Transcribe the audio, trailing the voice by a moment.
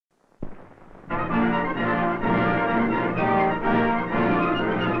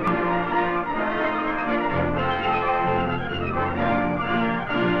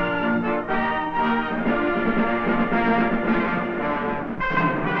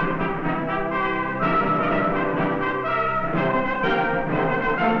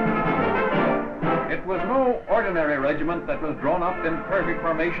no ordinary regiment that was drawn up in perfect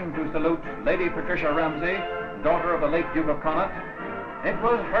formation to salute Lady Patricia Ramsay, daughter of the late Duke of Connaught. It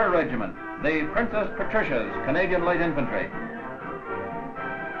was her regiment, the Princess Patricia's Canadian Light Infantry.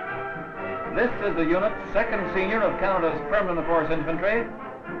 This is the unit's second senior of Canada's Permanent Force Infantry,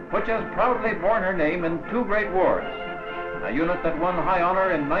 which has proudly borne her name in two great wars. A unit that won high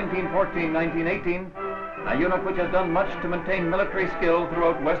honor in 1914-1918, a unit which has done much to maintain military skill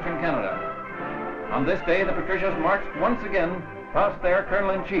throughout Western Canada. On this day, the Patricias marched once again past their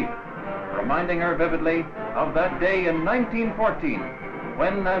Colonel-in-Chief, reminding her vividly of that day in 1914,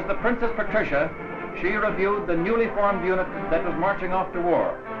 when, as the Princess Patricia, she reviewed the newly formed unit that was marching off to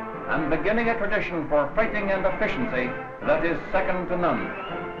war, and beginning a tradition for fighting and efficiency that is second to none.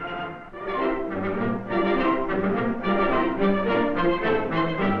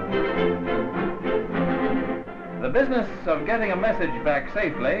 The business of getting a message back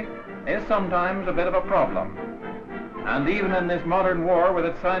safely is sometimes a bit of a problem. And even in this modern war with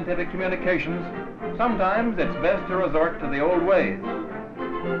its scientific communications, sometimes it's best to resort to the old ways.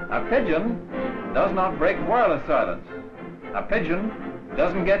 A pigeon does not break wireless silence. A pigeon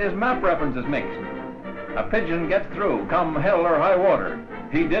doesn't get his map references mixed. A pigeon gets through, come hell or high water.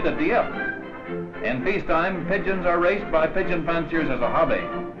 He did at Dieppe. In peacetime, pigeons are raced by pigeon fanciers as a hobby.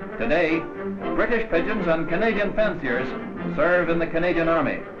 Today, British pigeons and Canadian fanciers serve in the Canadian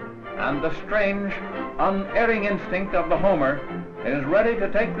Army, and the strange, unerring instinct of the homer is ready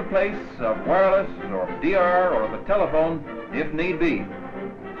to take the place of wireless or DR or the telephone if need be.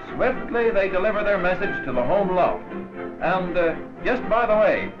 Swiftly they deliver their message to the home loft. And just by the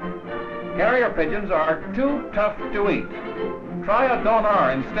way, carrier pigeons are too tough to eat. Try a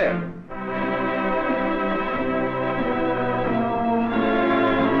donar instead.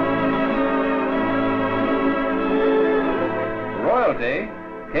 Royalty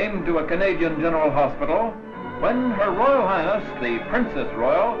came to a Canadian General Hospital when Her Royal Highness, the Princess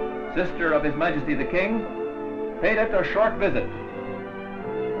Royal, sister of His Majesty the King, paid it a short visit.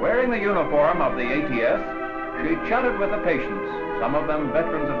 Wearing the uniform of the ATS, she chatted with the patients, some of them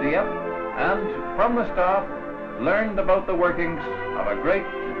veterans of Dieppe, and from the staff learned about the workings of a great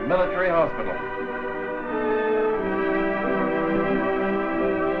military hospital.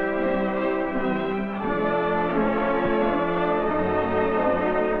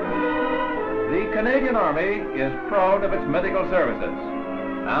 The Canadian Army is proud of its medical services,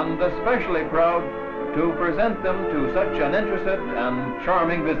 and especially proud to present them to such an interested and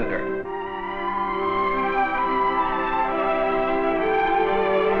charming visitor.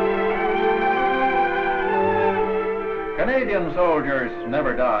 Canadian soldiers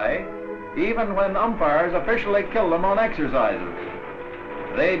never die, even when umpires officially kill them on exercises.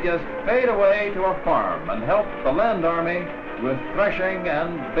 They just fade away to a farm and help the land army with threshing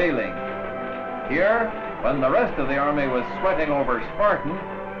and baling. Here, when the rest of the army was sweating over Spartan,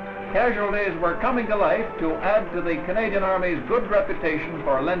 casualties were coming to life to add to the Canadian Army's good reputation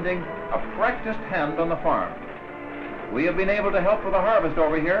for lending a practiced hand on the farm. We have been able to help with the harvest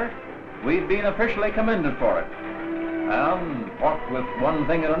over here. We've been officially commended for it. And what with one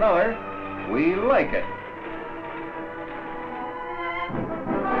thing and another, we like it.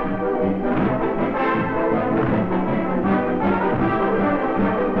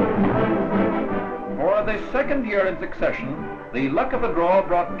 For the second year in succession, the luck of the draw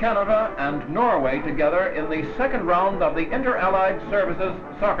brought Canada and Norway together in the second round of the Inter-Allied Services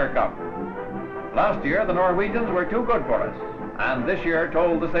Soccer Cup. Last year, the Norwegians were too good for us, and this year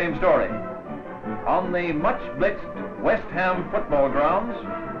told the same story. On the much-blitzed West Ham football grounds,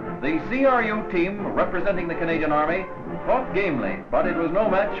 the CRU team representing the Canadian Army fought gamely, but it was no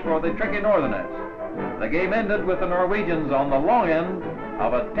match for the tricky Northerners. The game ended with the Norwegians on the long end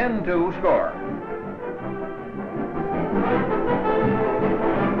of a 10-2 score.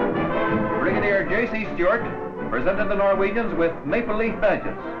 Brigadier J.C. Stewart presented the Norwegians with maple leaf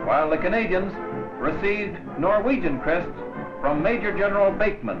badges, while the Canadians received Norwegian crests from Major General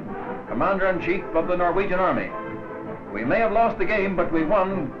Bateman, Commander-in-Chief of the Norwegian Army. We may have lost the game, but we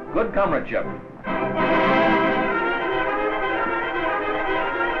won good comradeship.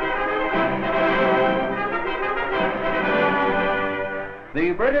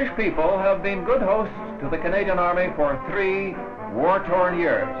 The British people have been good hosts to the Canadian Army for 3 war-torn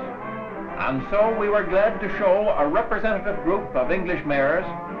years. And so we were glad to show a representative group of English mayors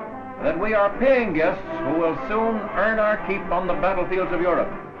that we are paying guests who will soon earn our keep on the battlefields of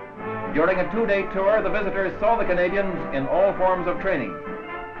Europe. During a 2-day tour, the visitors saw the Canadians in all forms of training.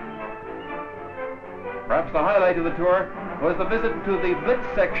 Perhaps the highlight of the tour was the visit to the Blitz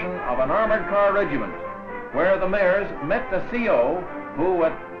section of an armored car regiment, where the mayors met a CO who,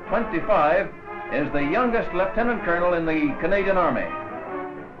 at 25, is the youngest lieutenant colonel in the Canadian Army.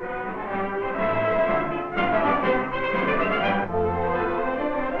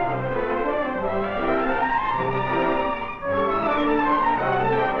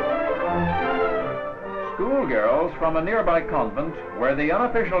 Schoolgirls from a nearby convent were the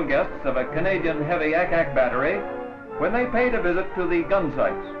unofficial guests of a Canadian heavy ack-ack battery when they paid a visit to the gun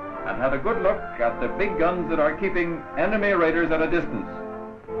sites and had a good look at the big guns that are keeping enemy raiders at a distance.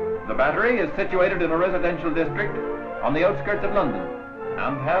 The battery is situated in a residential district on the outskirts of London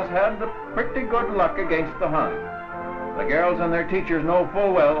and has had pretty good luck against the Hun. The girls and their teachers know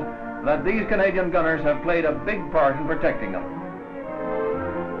full well that these Canadian gunners have played a big part in protecting them.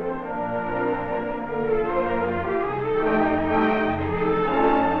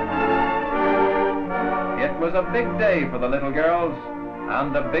 It was a big day for the little girls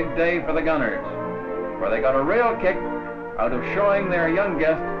and a big day for the gunners, for they got a real kick out of showing their young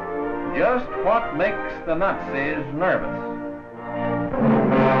guest just what makes the Nazis nervous.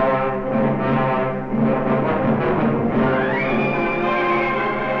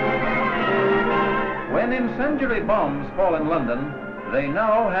 When incendiary bombs fall in London, they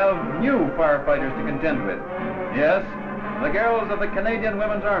now have new firefighters to contend with. Yes, the girls of the Canadian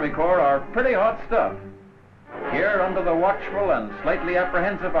Women's Army Corps are pretty hot stuff. Here, under the watchful and slightly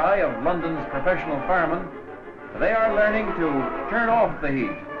apprehensive eye of London's professional firemen, they are learning to turn off the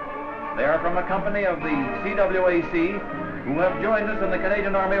heat. They are from a company of the CWAC who have joined us in the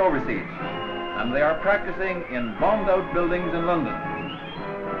Canadian Army overseas, and they are practicing in bombed-out buildings in London.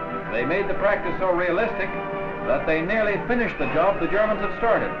 They made the practice so realistic that they nearly finished the job the Germans had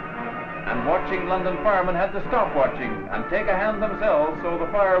started, and watching London firemen had to stop watching and take a hand themselves so the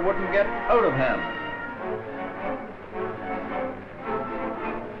fire wouldn't get out of hand.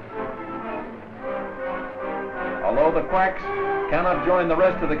 Although the quacks cannot join the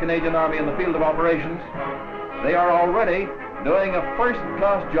rest of the Canadian Army in the field of operations, they are already doing a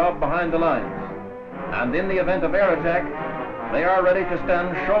first-class job behind the lines. And in the event of air attack, they are ready to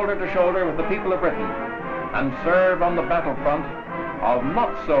stand shoulder to shoulder with the people of Britain and serve on the battlefront of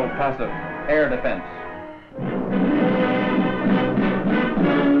not-so-passive air defense.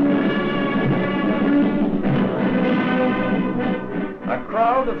 A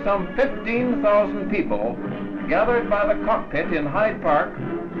crowd of some 15,000 people gathered by the cockpit in Hyde Park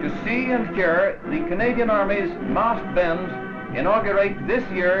to see and hear the Canadian Army's masked bands inaugurate this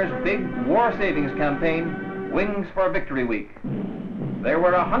year's big war savings campaign, Wings for Victory Week. There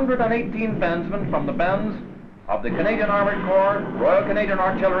were 118 bandsmen from the bands of the Canadian Armored Corps, Royal Canadian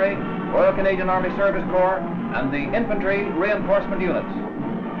Artillery, Royal Canadian Army Service Corps, and the Infantry reinforcement units.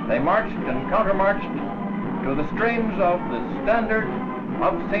 They marched and countermarched to the strains of the Standard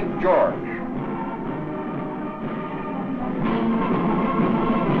of St. George.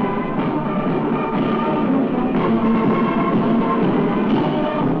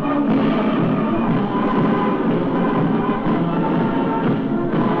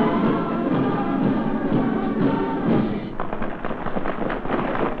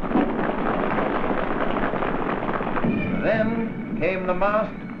 Then came the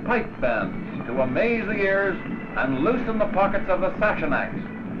masked pipe bands to amaze the ears and loosen the pockets of the Sassenachs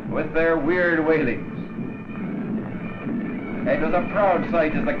with their weird wailings. It was a proud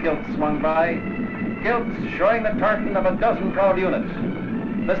sight as the kilts swung by, kilts showing the tartan of a dozen proud units,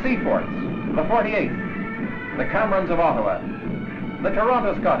 the Seaforths, the 48th, the Camerons of Ottawa, the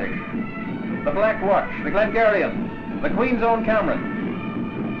Toronto Scottish, the Black Watch, the Glengarrians, the Queen's Own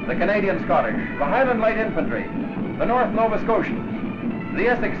Cameron, the Canadian Scottish, the Highland Light Infantry, the North Nova Scotians, the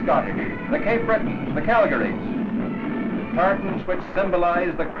Essex Scottish, the Cape Bretons, the Calgarys, tartans which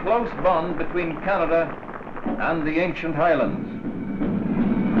symbolize the close bond between Canada and the ancient Highlands.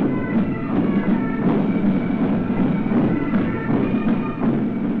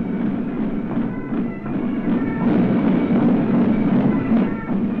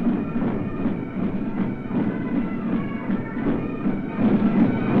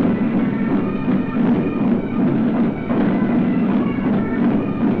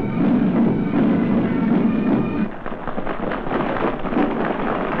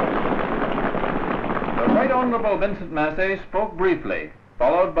 Honorable Vincent Massey spoke briefly,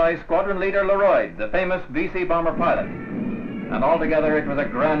 followed by Squadron Leader Leroy, the famous VC bomber pilot. And altogether it was a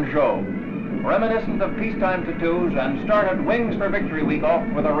grand show, reminiscent of peacetime tattoos, and started Wings for Victory Week off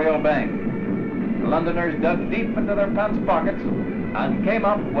with a real bang. Londoners dug deep into their pants pockets and came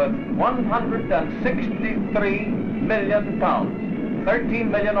up with £163 million,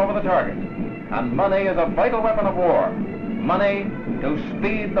 13 million over the target. And money is a vital weapon of war. Money to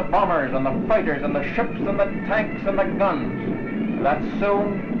speed the bombers and the fighters and the ships and the tanks and the guns that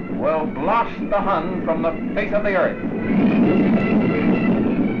soon will blast the Hun from the face of the earth.